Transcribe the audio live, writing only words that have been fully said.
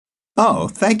Oh,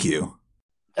 thank you.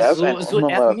 Er ist So, ein er mir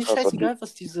unnormaler ist krasser scheißegal, Typ.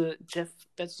 was diese Jeff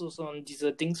Bezos und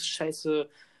diese Dings-Scheiße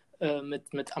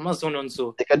mit Amazon und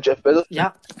so. Digga, Jeff Bezos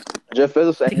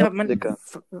ist ein Digga, Nutzen, Digga.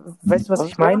 weißt du, was Was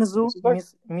ich ist der? meine? So, Was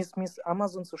ist der? mir ist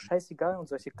Amazon so scheißegal und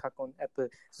solche Kacke und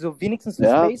Apple. So wenigstens so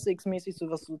Ja. SpaceX-mäßig, so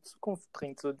was so Zukunft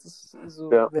bringt. So, das ist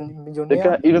so, Ja. wenn die Digga,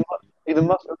 Millionär. Elon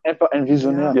Musk ist einfach ein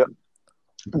Visionär. Ja.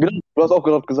 Genau, du hast auch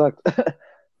gerade gesagt.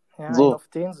 Ja, So. einen auf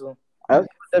den so. Er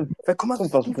Weil, guck mal,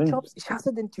 Zukunft was Steve bringt. Jobs, ich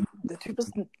hasse den Typ. Der Typ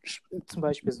ist zum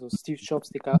Beispiel so, Steve Jobs,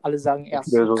 Digga. Alle sagen, er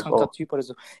ist ein Bezos kranker auch. Typ oder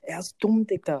so. Er ist dumm,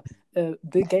 Digga.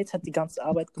 Bill Gates hat die ganze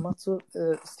Arbeit gemacht, so.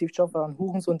 Steve Jobs war ein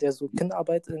Hurensohn, der so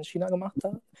Kinderarbeit in China gemacht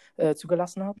hat,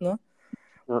 zugelassen hat, ne?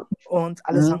 Ja. Und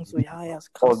alle sagen so, ja, er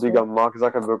ist Oh, krass. Digga, So. Mark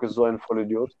Zuckerberg ist so ein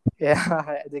Vollidiot. Ja,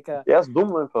 Digga. Er ist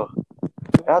dumm einfach.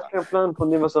 Er hat keinen Plan von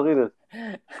dem, was er redet.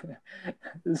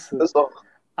 Ist so. Das ist auch.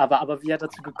 Aber wie er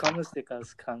dazu gekommen ist, Digga,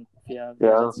 ist krank. Er hat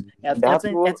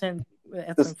sein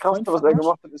Das Freund Krasse, was er verarscht.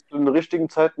 gemacht hat, ist zu den richtigen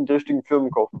Zeiten die richtigen Firmen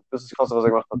kaufen. Das ist das Krasse, was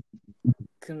er gemacht hat.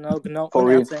 Genau. For Und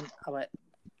real.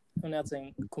 er hat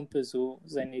seinen Kumpel so,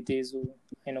 seine Idee so,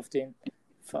 einen auf den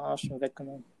verarscht und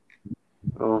weggenommen.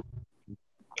 Ja.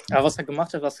 Aber was er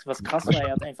gemacht hat, was krass war,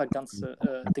 er hat einfach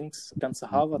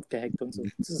ganze Harvard gehackt und so.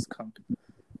 Das ist krank.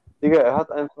 Digga, er hat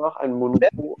einfach ein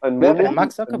Monopol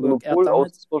Mark Zuckerberg, er hat aus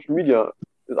damals, Social Media.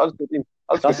 Das ist alles mit ihm.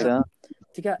 Alles Krass, mit ihm. ja.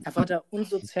 Digga, er war der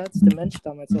unsozialste Mensch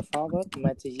damals auf Harvard,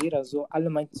 meinte jeder so, alle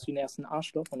meinten zu ihm, er ist ein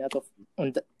Arschloch und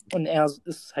er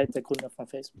ist halt der Gründer von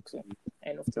Facebook, so.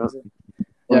 Ein auf den Ja. Sinn.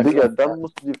 Und Ja, Digga, klar. dann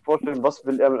musst du dir vorstellen, was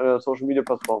will er mit einer Social Media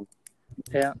Plattform?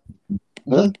 Ja,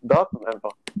 Ne? Daten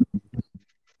einfach.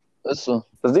 Ist so.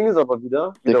 Das Ding ist aber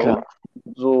wiederum,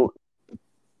 so,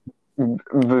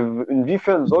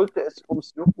 inwiefern sollte es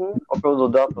uns jucken, ob er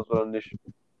unsere Daten hat oder nicht?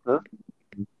 Ne?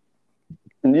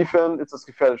 Inwiefern ist das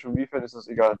gefährlich und inwiefern ist das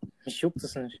egal? mich juckt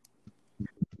es nicht.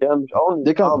 Ja, mich auch nicht,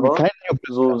 Digga, aber kein Juck.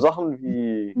 so Sachen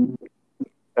wie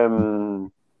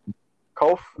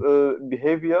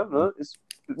Kauf-Behavior, ne, ist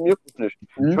mir juckt es nicht.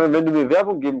 Ich meine, wenn du mir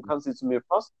Werbung geben kannst, die zu mir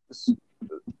passt,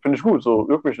 finde ich gut, so,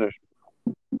 juckt mich nicht.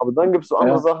 Aber dann gibt es so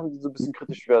andere Sachen, die so ein bisschen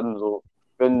kritisch werden, so.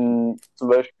 Wenn zum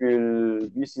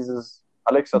Beispiel, wie ist dieses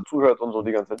Alexa zuhört und so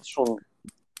die ganze Zeit, das ist schon.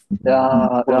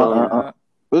 Ja.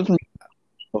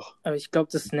 Aber ich glaube,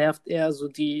 das nervt eher so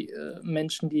die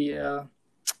Menschen, die eher,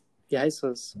 wie heißt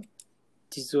das,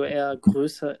 die so eher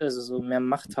größer, also so mehr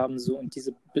Macht haben so und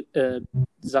diese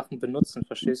Sachen benutzen,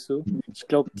 verstehst du? Ich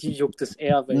glaube, die juckt es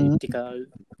eher, weil, Digga,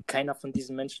 keiner von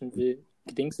diesen Menschen will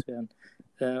gedingst werden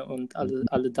und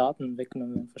alle Daten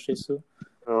weggenommen werden, verstehst du?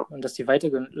 Ja. Und dass die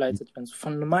weitergeleitet werden. So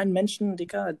von normalen Menschen,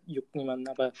 Digga, juckt niemanden,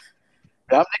 aber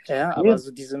aber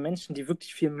so diese Menschen, die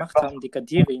wirklich viel Macht haben, Digga,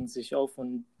 die regen sich auf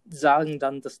und sagen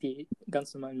dann, dass die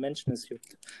ganz normalen Menschen es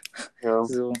juckt. Ja.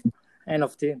 So, ein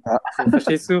auf den. So,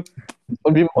 verstehst du?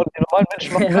 Und die normalen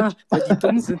Menschen machen Ja, weil die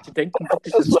dumm sind, die denken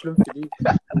wirklich, das ist schlimm für die.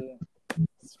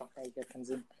 Das macht eigentlich gar keinen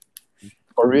Sinn.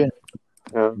 For real.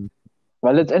 Ja.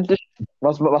 Weil letztendlich,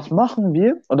 was machen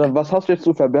wir oder was hast du jetzt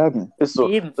zu verbergen? Ist so.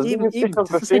 Eben. Ich kann Das ist halt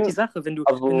verstehen, die Sache, wenn du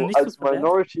also nicht als so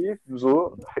verbergst. Minority,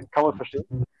 so, kann man verstehen.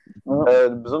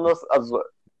 Besonders, also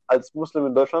als Muslim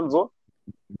in Deutschland so,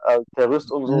 als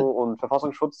Terrorist und so und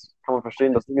Verfassungsschutz, kann man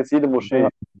verstehen, dass jetzt jede Moschee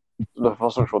unter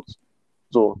Verfassungsschutz.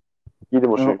 So, jede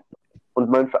Moschee. Und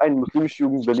mein Verein, Muslimische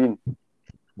Jugend Berlin,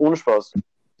 ohne Spaß.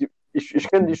 Ich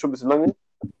kenne die schon ein bisschen lange.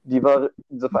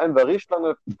 Dieser Verein war richtig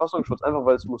lange Verfassungsschutz, einfach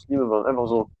weil es Muslime waren. Einfach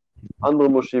so andere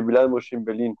Moschee, Bilal-Moschee in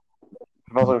Berlin.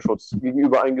 Verfassungsschutz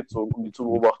gegenüber eingezogen, um die zu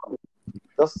beobachten.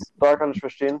 Da kann ich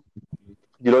verstehen.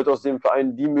 Die Leute aus dem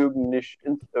Verein, die mögen nicht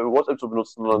WhatsApp zu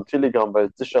benutzen, sondern Telegram, weil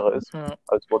es sicherer ist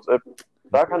als WhatsApp.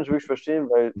 Da kann ich wirklich verstehen,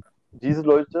 weil diese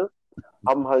Leute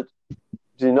haben halt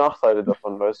die Nachteile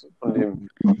davon, weißt du, von dem.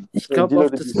 Ich glaube auch,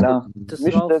 das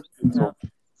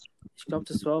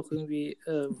war auch irgendwie,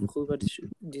 worüber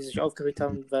die sich aufgeregt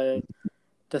haben, weil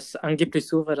das angeblich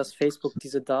so war, dass Facebook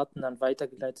diese Daten dann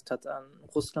weitergeleitet hat an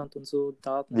Russland und so.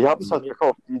 Daten. Die haben es halt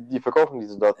verkauft. Die verkaufen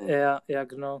diese Daten. Ja,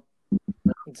 genau.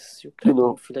 Und das juckt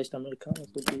halt vielleicht Amerikaner,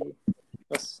 so die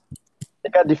was.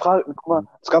 Ja, die Frage, guck mal,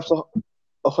 es gab doch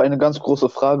auch eine ganz große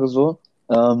Frage so,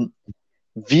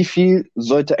 wie viel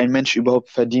sollte ein Mensch überhaupt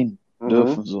verdienen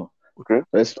dürfen, so. Okay.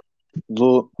 Weißt du,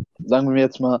 so, sagen wir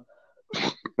jetzt mal,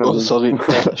 oh, sorry,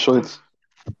 Schulz.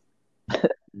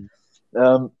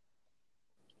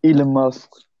 Elon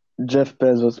Musk, Jeff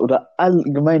Bezos oder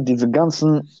allgemein diese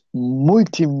ganzen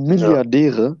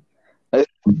Multimilliardäre,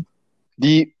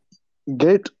 die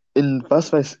Geld in,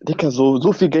 was weiß ich,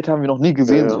 so viel Geld haben wir noch nie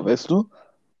gesehen, so, weißt du?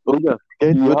 Und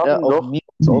Geld wird er auch nie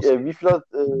ausgeben. Wie viel hat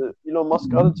Elon Musk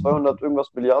gerade? 200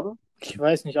 irgendwas Milliarden? Ich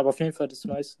weiß nicht, aber auf jeden Fall das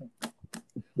meiste.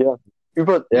 Ja,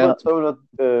 Über Ja. 200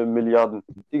 Milliarden.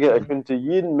 Digga, er könnte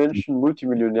jeden Menschen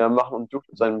Multimillionär machen und juckt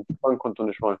sein Bankkonto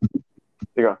nicht mal.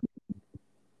 Digga.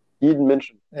 Jeden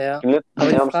Menschen. Ja, Den letzten aber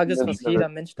die ärmsten Frage ist, was Menschen der jeder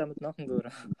Welt. Mensch damit machen würde.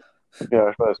 Ja,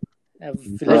 ich weiß. Ja,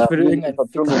 vielleicht würde irgendein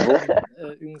Inflation und so.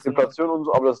 irgend so eine, Inflation und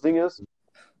so, aber das Ding ist,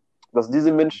 dass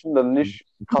diese Menschen dann nicht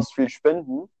krass viel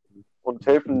spenden und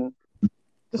helfen.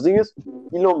 Das Ding ist,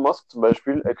 Elon Musk zum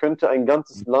Beispiel, er könnte ein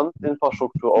ganzes Land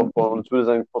Infrastruktur aufbauen und es würde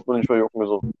sein Portemonnaie nicht mehr jucken.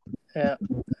 So. ja,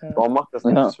 Warum macht er das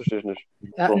nicht? Ja. Das verstehe ich nicht.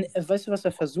 ja, So. weißt du, was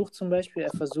er versucht zum Beispiel?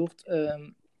 Er versucht,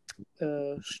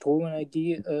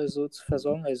 Stromenergie so zu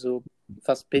versorgen, also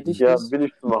was billig Ja, ist.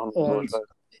 billig zu machen. So, Und, ich weiß.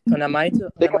 und er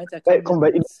meinte, er kann komm,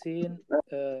 bei mit ihm. 10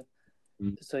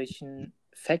 solchen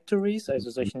Factories, also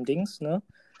solchen Dings, ne,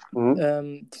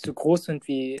 Mhm. die so groß sind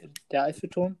wie der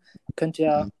Eiffelturm, könnte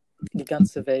er die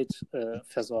ganze Welt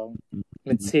versorgen.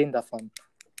 Mit 10 davon.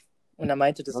 Und er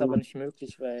meinte, das ist aber nicht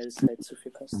möglich, weil es halt zu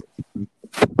viel kostet.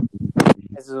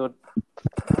 Also,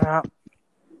 ja,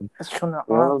 ist schon eine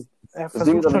Art. Er Das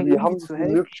Ding versucht ist, aber schon die irgendwie haben zu viele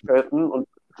helfen. Möglichkeiten und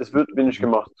es wird wenig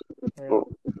gemacht. Ja. So.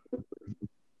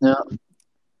 Ja.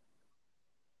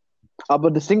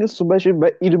 Aber das Ding ist zum Beispiel,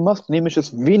 bei Elon Musk nehme ich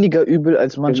es weniger übel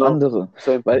als manch Genau. andere.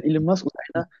 Same. Weil Elon Musk ist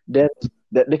einer, der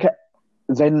kann,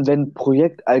 sein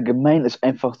Projekt allgemein ist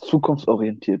einfach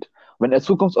zukunftsorientiert. Und wenn er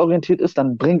zukunftsorientiert ist,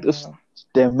 dann bringt es Ja.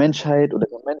 der Menschheit oder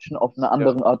den Menschen auf eine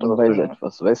andere Art und Weise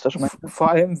etwas. Weißt du, was ich meine? Vor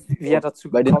allem, wie er dazu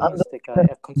Bei den gekommen ist, anderen, Digga.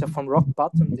 Er kommt ja vom Rock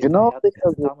Bottom, Digga. genau, Er Digga,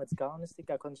 hatte damals gar nichts,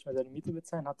 Digga. Er konnte nicht mehr seine Miete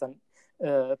bezahlen, hat dann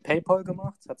PayPal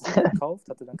gemacht, hat sich gekauft,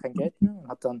 hatte dann kein Geld mehr und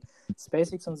hat dann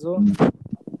SpaceX und so.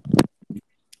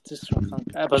 Das ist schon krank.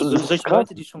 Aber das ist solche krass.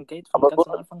 Leute, die schon Geld von Aber ganz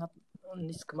so, am Anfang hatten und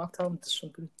nichts gemacht haben, das ist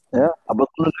schon blöd. ja,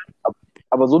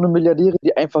 aber so eine Milliardäre,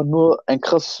 die einfach nur ein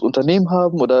krasses Unternehmen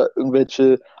haben oder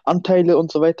irgendwelche Anteile und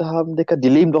so weiter haben, Digga, die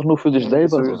leben doch nur für sich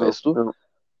selber, so, Sowieso. weißt du? Ja.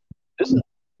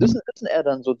 Das ist er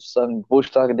dann sozusagen, wo ich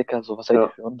sage, Digga, so, was seid ihr Ja.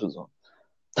 für Hunde so?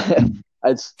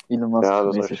 Als Elon Musk Ja,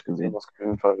 das mäßig reicht. gesehen. Auf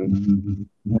jeden Fall.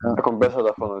 Ja, Er kommt besser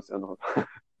davon als die anderen.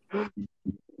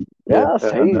 ja,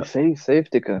 Ja, safe,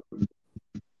 Digga.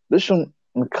 Das ist schon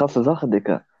eine krasse Sache,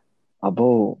 Digga.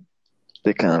 Aber,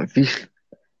 Digga, wie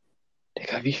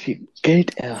viel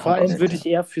Geld er Vor hat, allem würde Alter. ich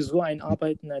eher für so einen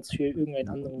arbeiten, als für irgendeinen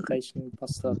anderen reichen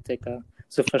Bastard, Digga.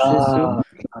 So, verstehst du?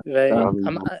 Weil Ja.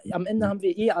 am Ende haben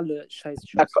wir eh alle scheiß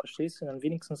Ja, Jobs, verstehst du? Dann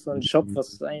wenigstens so einen Job,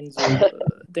 was einen so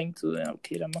denkt, so, ja,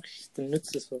 okay, dann mach ich, dann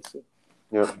nützt es was. So.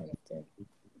 Ja.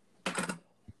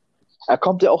 Er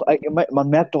kommt ja auch allgemein, man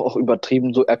merkt doch auch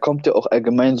übertrieben so, er kommt ja auch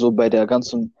allgemein so bei der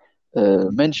ganzen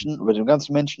Menschen, bei den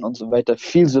ganzen Menschen und so weiter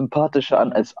viel sympathischer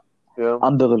an als Ja.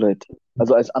 andere Leute.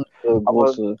 Also als andere Aber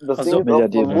große das Also, Ding ist auch,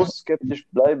 Milliardäre. man muss skeptisch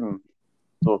bleiben.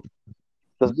 So.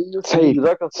 Das Ding ist, wie Safe, du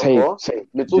gesagt hast davor,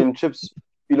 mit So. den Chips,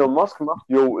 Elon Musk macht,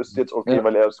 yo, ist jetzt okay, Ja.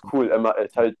 weil er ist cool, er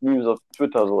teilt Memes auf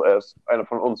Twitter, so, er ist einer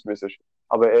von uns mäßig.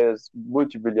 Aber er ist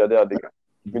Multimilliardär, Digga.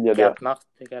 der Milliardär. hat Macht,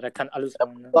 Digga, der kann alles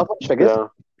machen. Ne? Darf man nicht vergessen.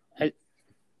 Ja. Halt.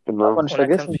 Genau. Darf man nicht Und er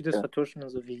kann vergessen. vieles vertuschen,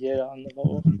 so wie jeder andere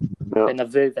auch. Ja. Wenn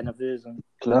er will. So.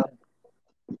 Klar.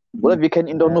 Oder wir kennen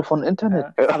ihn doch nur von Internet.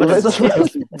 Ja. Aber Ja. das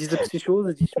ist diese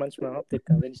Psychose, die ich manchmal habe,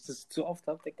 Digga. Wenn ich das zu oft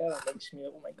habe, Digga, dann denke ich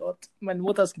mir, oh mein Gott, meine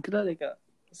Mutter ist ein Killer, Digga.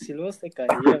 Was ist hier los, Digga?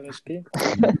 Jeder will mich killen.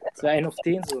 Das wäre ein auf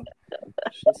den so.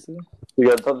 Verstehst du?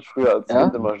 Digga, das hatte ich früher als Ja.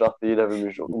 Kind immer, ich dachte, jeder will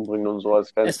mich umbringen und so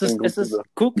als kleines Kind. Es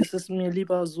ist mir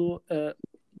lieber so,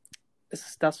 es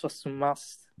ist das, was du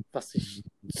machst, was dich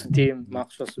zu dem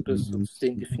macht, was du bist, und zu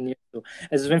dem definiert. So.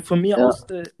 Also wenn von mir aus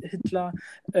Hitler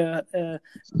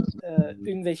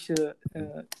irgendwelche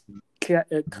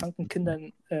kranken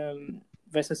Kindern,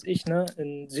 weiß was ich, ne,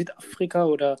 in Südafrika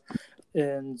oder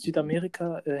in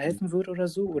Südamerika helfen würde oder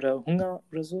so, oder Hunger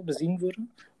oder so besiegen würde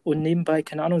und nebenbei,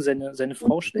 keine Ahnung, seine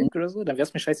Frau schlägt oder so, dann wäre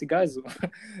es mir scheißegal so.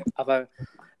 Aber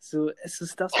so, es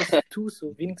ist das, was du tust,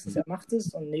 so wenigstens er macht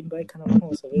es und nebenbei kann er machen,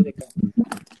 was er will, Digga.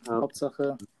 Ja.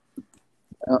 Hauptsache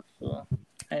Ja. so,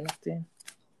 ein auf den.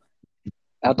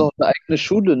 Er hat doch eine eigene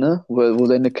Schule, ne? Wo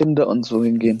seine Kinder und so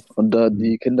hingehen. Und da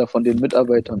die Kinder von den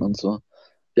Mitarbeitern und so.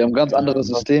 Die haben ein ganz anderes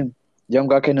System. Die haben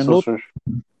gar keine So Noten.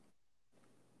 schön.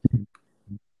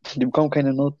 Die bekommen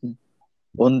keine Noten.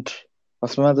 Und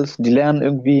was war das? Die lernen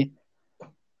irgendwie,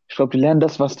 ich glaube, die lernen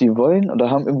das, was die wollen, oder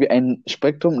haben irgendwie ein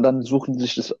Spektrum und dann suchen die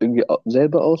sich das irgendwie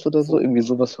selber aus oder so. Irgendwie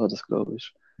sowas war das, glaube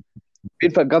ich. Auf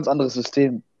jeden Fall ein ganz anderes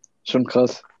System. Schon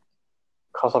krass.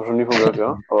 Krass, hab ich schon nie von gehört,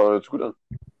 ja. Aber hört sich gut an.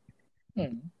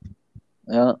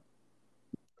 Ja.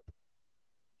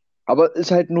 Aber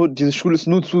ist halt nur, diese Schule ist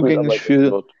nur zugänglich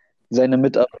für seine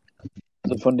Mitarbeiter.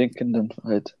 Also von den Kindern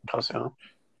halt. Krass, ja.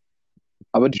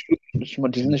 Aber die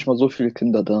sind nicht mal so viele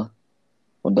Kinder da.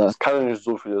 Und da Es kann ja nicht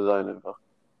so viele sein, einfach.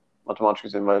 Mathematisch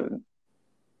gesehen, weil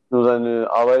nur seine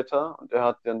Arbeiter und er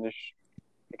hat ja nicht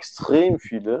extrem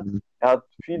viele. Er hat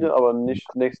viele, aber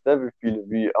nicht Next Level viele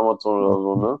wie Amazon oder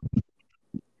so, ne?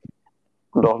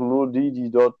 Und auch nur die, die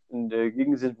dort in der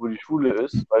Gegend sind, wo die Schule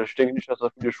ist, weil ich denke nicht, dass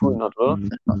er viele Schulen hat, oder?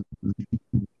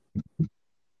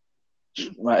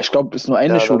 Ich glaube, es ist nur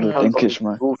eine Ja, dann Schule, kann es auch denke ich nicht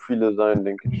mal. so viele sein,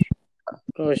 denke ich.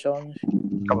 Glaube ich auch nicht.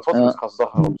 Aber trotzdem Ja. ist krasse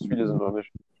Sache, ob es viele sind oder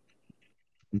nicht.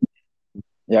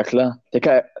 Ja, klar. Der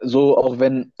kann so, auch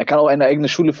wenn, er kann auch eine eigene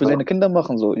Schule für seine Kinder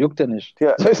machen, so, juckt er nicht.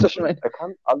 Ja, So ist das schon. er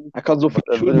kann alles, Er kann so was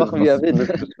viele er Schulen will, machen, wie er was will.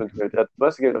 möglich ist mit Geld. Er hat das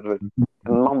meiste Geld auf der Welt. Er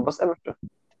kann machen, was er möchte.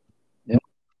 Ja.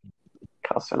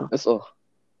 Krass, ja. Ist auch.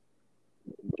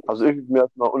 Also ich würde mir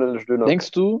erstmal unendlich Döner.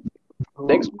 Denkst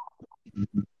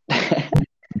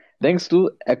du,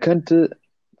 er könnte,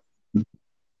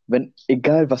 wenn,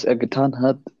 egal was er getan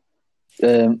hat,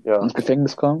 Ja. ins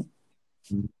Gefängnis kommen?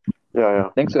 Ja, ja.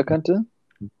 Denkst du, er könnte?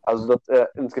 Also, dass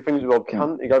er ins Gefängnis überhaupt Okay.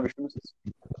 kann, egal wie schlimm es ist.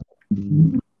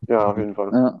 Ja, auf jeden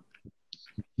Fall. Ja.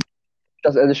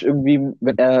 Dass er sich irgendwie,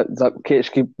 wenn er sagt, okay,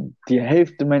 ich gebe die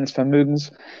Hälfte meines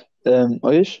Vermögens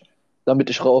euch, damit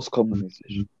ich rauskomme,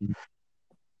 mäßig.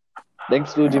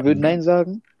 Denkst du, die würden Nein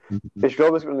sagen? Ich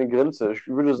glaube, es gibt eine Grenze. Ich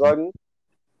würde sagen,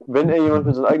 wenn er jemanden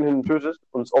mit seinen eigenen Händen tötet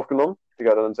und es aufgenommen,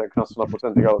 egal, dann ist er Knast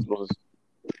 100%, egal was los ist.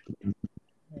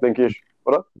 Denke ich,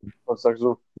 oder? Was sagst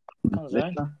du? Kann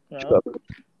sein. Ich Ja.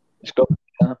 glaube,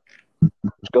 ja.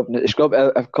 Ich glaube,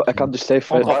 er kann sich safe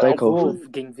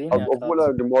freikaufen. Gegen wen Also, obwohl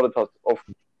er gemordet hat auf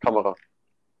Kamera.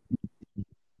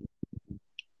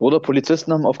 Oder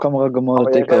Polizisten haben auf Kamera gemordet,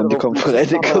 Aber ja, Digga, und die aber kommen frei,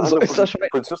 Polizisten Digga. haben So eine ist das schon.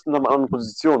 Polizisten haben eine andere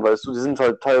Position, weißt du, die sind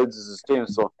halt Teil dieses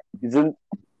Systems. So. Die sind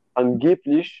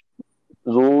angeblich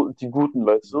so die Guten,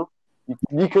 weißt du.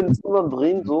 Die können es immer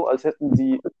drehen, so als hätten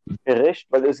sie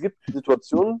Recht, weil es gibt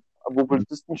Situationen, wo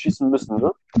Polizisten schießen müssen,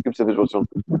 ne? Gibt es ja Situationen.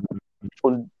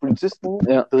 Und Polizisten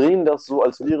Ja. drehen das so,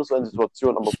 als wäre es so eine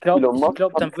Situation. Aber Ich glaube, Elon Musk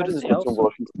hat dann würde keine es eher auch Situation, so. wo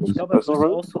er schießen muss. Ich glaube, er Weißt du, würde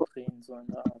es was auch so drehen, so in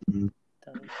der Art.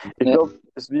 Dann, ich glaube,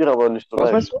 es wäre aber nicht so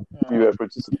Was leicht, meinst wie bei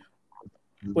Polizisten.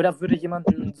 oder würde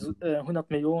jemandem 100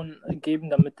 Millionen geben,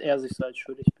 damit er sich so als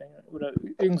schuldig bringt. Oder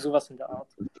irgend sowas in der Art.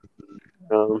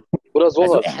 Ja. Oder Also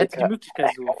sowas. er hätte die Digga.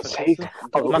 Möglichkeit so. verstehst du?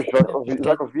 Also Macht- ich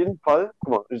sag auf jeden Fall, guck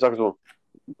mal, ich sag so,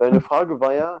 deine Frage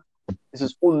war ja, ist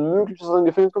es unmöglich, dass er in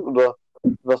Gefängnis kommt, oder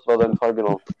was war deine Frage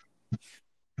genau?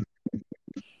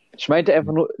 Ich meinte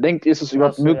einfach nur, denkt ihr, ist es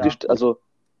überhaupt Ach so, möglich, ja. also,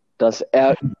 dass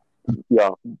er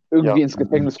Ja, irgendwie Ja. ins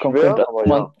Gefängnis kommen schwer, könnte? aber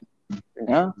Man,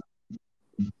 ja.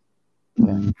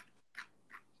 ja?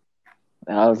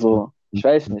 Ja, also, ich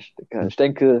weiß nicht, Digga. Ich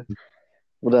denke,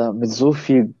 oder mit so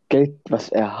viel Geld, was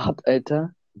er hat,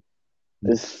 Alter,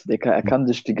 ist, Digga, er kann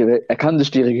sich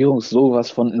die Regierung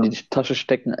sowas von in die Tasche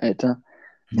stecken, Alter.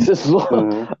 Das ist so,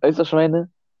 Mhm. weißt du, was ich meine?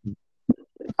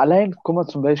 Allein, guck mal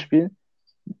zum Beispiel,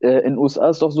 in den USA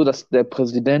ist doch so, dass der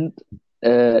Präsident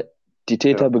die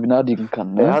Täter Ja. begnadigen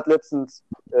kann, Er ne? hat letztens,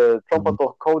 Trump hat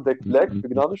doch Kodak Black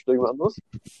begnadigt oder irgendwas anderes.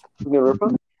 Irgendein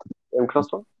Rapper, der im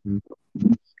Knast war.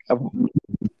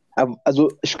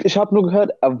 Also ich habe nur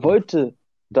gehört, er wollte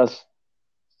das,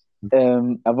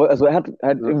 also er hat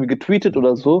irgendwie getweetet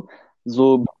oder so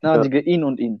begnadige ihn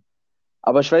und ihn.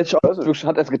 Aber ich weiß nicht, ob Weiß ich. wirklich,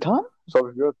 hat er es getan? Das habe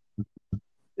ich gehört.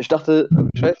 Ich dachte,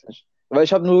 ich weiß nicht. Weil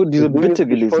ich habe nur diese Das Ding Bitte ist,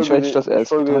 gelesen. Ich weiß nicht, dass er ich es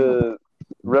getan hat. folge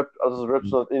Rap, also Rap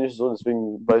ist eh nicht so,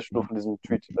 deswegen weiß ich nur von diesem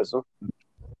Tweet, weißt du?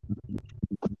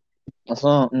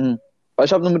 Achso, weil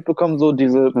ich habe nur mitbekommen, so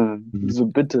diese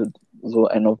Bitte, so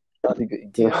eine begnadige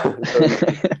ihn. Ja.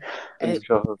 Ey, Ich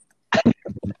hoffe.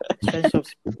 ich weiß nicht, ob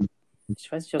es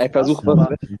Ein Versuch, aber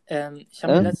was? ich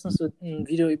habe mir letztens so ein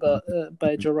Video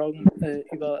bei Joe Rogan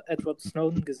über Edward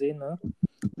Snowden gesehen, ne?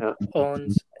 Ja.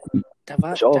 Und da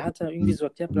hat er irgendwie so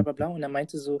erklärt, bla bla bla, und er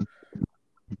meinte so,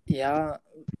 ja,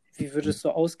 wie würde es so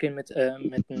ausgehen mit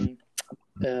einem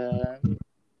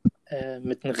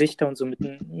Richter und so, mit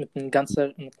einem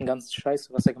ganzen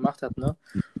Scheiß, was er gemacht hat, ne?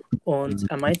 Und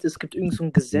er meinte, es gibt irgend so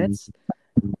ein Gesetz,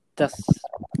 das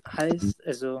heißt,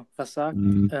 also was sagt,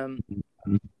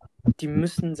 die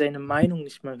müssen seine Meinung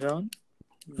nicht mehr hören.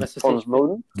 Was weiß Von ich,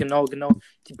 Snowden? genau.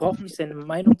 Die brauchen nicht seine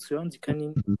Meinung zu hören, sie können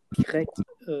ihn direkt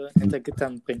hinter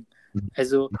Gittern bringen.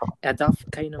 Also er darf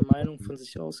keine Meinung von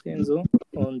sich ausgehen, so,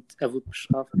 und er wird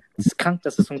bestraft. Das ist krank,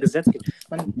 dass es so ein Gesetz gibt.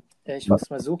 Mann, ich muss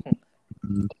mal suchen.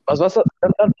 Was für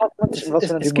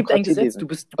eine Es gibt ein Demokratie Gesetz, leben? du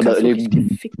kannst so leben richtig die?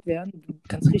 gefickt werden, du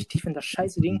kannst richtig tief in das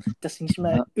scheiße Ding, dass sie nicht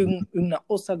mehr irgendeine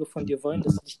Aussage von dir wollen,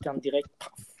 dass sie dich dann direkt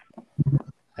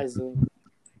Also,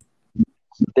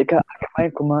 Digga,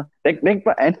 allgemein, guck mal, denk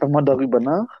mal einfach mal darüber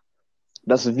nach,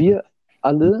 dass wir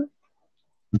alle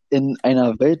in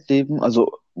einer Welt leben,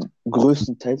 also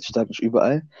größtenteils, ich sage nicht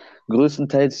überall,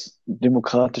 größtenteils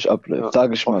demokratisch abläuft, Ja,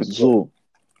 sage ich mal offiziell. so.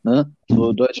 ne?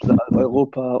 So Deutschland,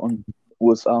 Europa und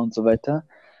USA und so weiter.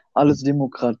 Alles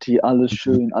Demokratie, alles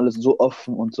schön, alles so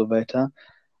offen und so weiter.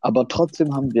 Aber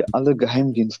trotzdem haben wir alle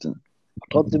Geheimdienste.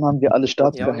 Trotzdem haben wir alle Ja, und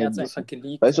er hat es Staatsgeheimnisse. einfach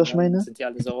geleakt Weißt du, und was ich dann meine? sind die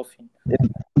alle sauer auf ihn.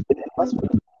 Was für,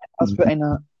 was für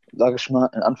eine, sage ich mal,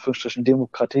 in Anführungsstrichen,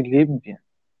 Demokratie leben wir?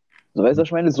 So, weißt du, was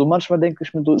ich meine? So manchmal denke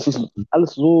ich mir so, es ist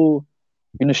alles so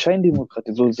wie eine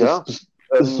Scheindemokratie. So, Ja, es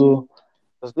ist so,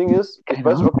 das Ding ist, ich keine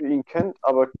weiß nicht, Ahnung. ob ihr ihn kennt,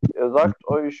 aber er sagt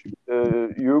euch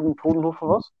Jürgen Todenhofer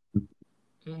was?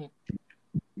 Hm.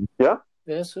 Ja?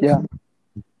 Wer ist es? Ja,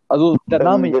 also der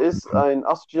Name, Der ist ein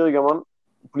 80-jähriger Mann,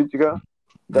 Politiker,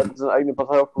 der hat seine eigene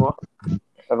Partei aufgemacht.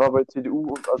 Er war bei CDU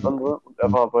und als andere und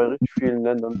er war bei richtig vielen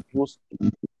Ländern.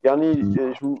 Jani,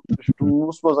 du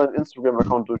musst mal seinen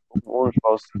Instagram-Account durchgucken, ohne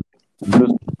Spaß. Du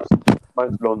wirst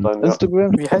mindblown sein, ja.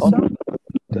 Instagram, Wie heißt er?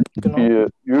 Genau.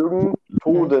 Jürgen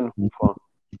Todenhofer.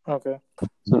 Okay. Das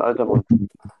ist ein alter Mann.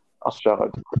 80 Jahre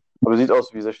alt. Aber sieht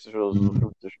aus wie 60 oder so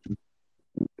 50.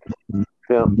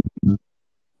 Ja.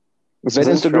 Das ist wer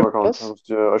ein Instagram Instagram-Account. was? Das müsst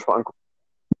ihr euch mal angucken.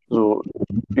 So,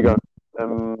 egal.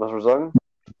 Was soll ich sagen?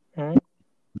 Mhm.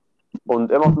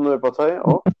 Und er macht eine neue Partei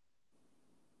auch.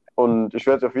 Und ich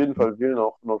werde auf jeden Fall wählen,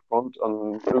 auch No Front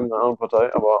an irgendeiner anderen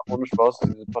Partei. Aber ohne Spaß,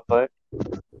 diese Partei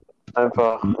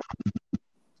einfach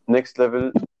Next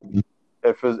Level.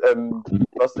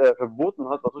 Was er verboten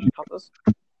hat, was richtig krass ist,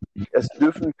 es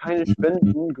dürfen keine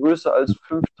Spenden größer als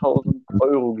 5.000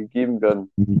 Euro gegeben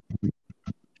werden.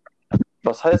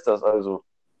 Was heißt das also?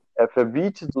 Er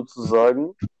verbietet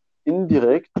sozusagen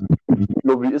indirekt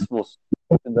Lobbyismus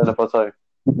in seiner Partei.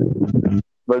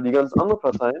 Weil die ganzen anderen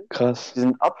Parteien, Krass. die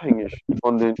sind abhängig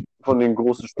von den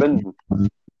großen Spenden.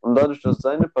 Und dadurch, dass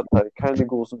seine Partei keine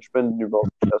großen Spenden überhaupt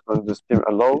erstmal im System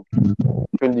erlaubt,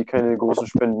 können die keine großen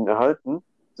Spenden erhalten,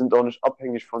 sind auch nicht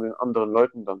abhängig von den anderen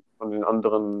Leuten dann, von den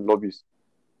anderen Lobbys.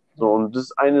 So, und das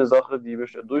ist eine Sache, die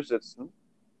möchte er durchsetzen,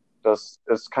 dass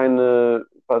es keine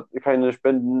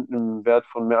Spenden im Wert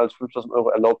von mehr als 5.000 Euro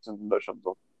erlaubt sind in Deutschland.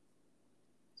 So.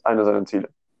 Das ist eine seiner Ziele.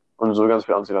 Und so ganz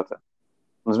viele Anziele hat er.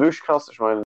 Und das ist wirklich krass. Ich meine,